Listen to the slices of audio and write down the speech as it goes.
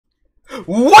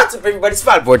What's up, everybody? It's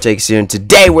Spot Vortex here, and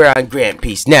today we're on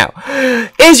Grandpiece. Now,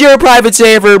 is your private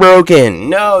server broken?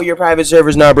 No, your private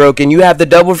server's not broken. You have the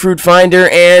double fruit finder,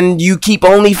 and you keep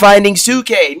only finding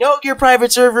SUKE. No, your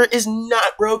private server is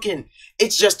not broken.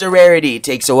 It's just a rarity. It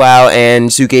takes a while,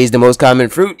 and SUKE is the most common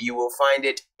fruit. You will find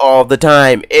it all the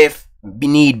time, if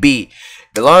need be.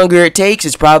 The longer it takes,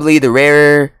 it's probably the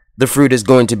rarer the fruit is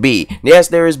going to be. Yes,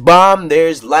 there is bomb,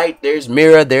 there's light, there's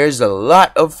mirror, there's a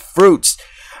lot of fruits.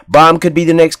 Bomb could be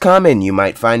the next common. You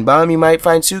might find bomb, you might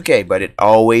find SUKE, but it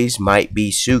always might be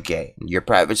SUKE. Your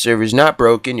private server is not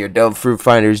broken. Your double fruit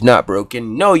finder is not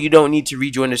broken. No, you don't need to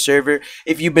rejoin the server.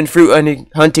 If you've been fruit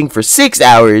hunting for 6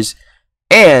 hours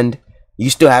and you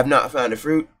still have not found a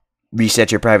fruit,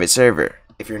 reset your private server.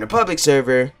 If you're in a public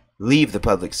server, leave the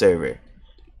public server.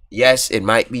 Yes, it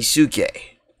might be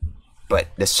SUKE, but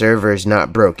the server is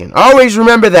not broken. Always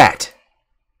remember that.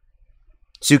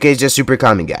 SUKE is just super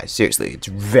common, guys. Seriously, it's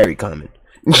very common.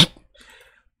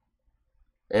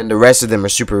 And the rest of them are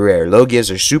super rare.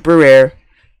 Logias are super rare.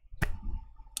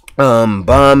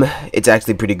 Bomb, it's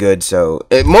actually pretty good. So,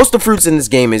 most of the fruits in this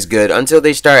game is good. Until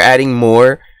they start adding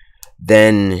more,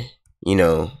 then, you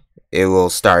know, it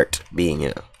will start being, you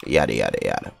know, yada, yada,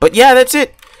 yada. But yeah, that's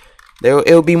it.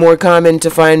 It'll be more common to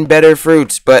find better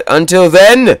fruits. But until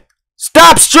then,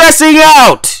 stop stressing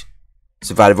out!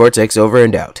 Survivor Vortex over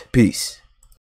and out. Peace.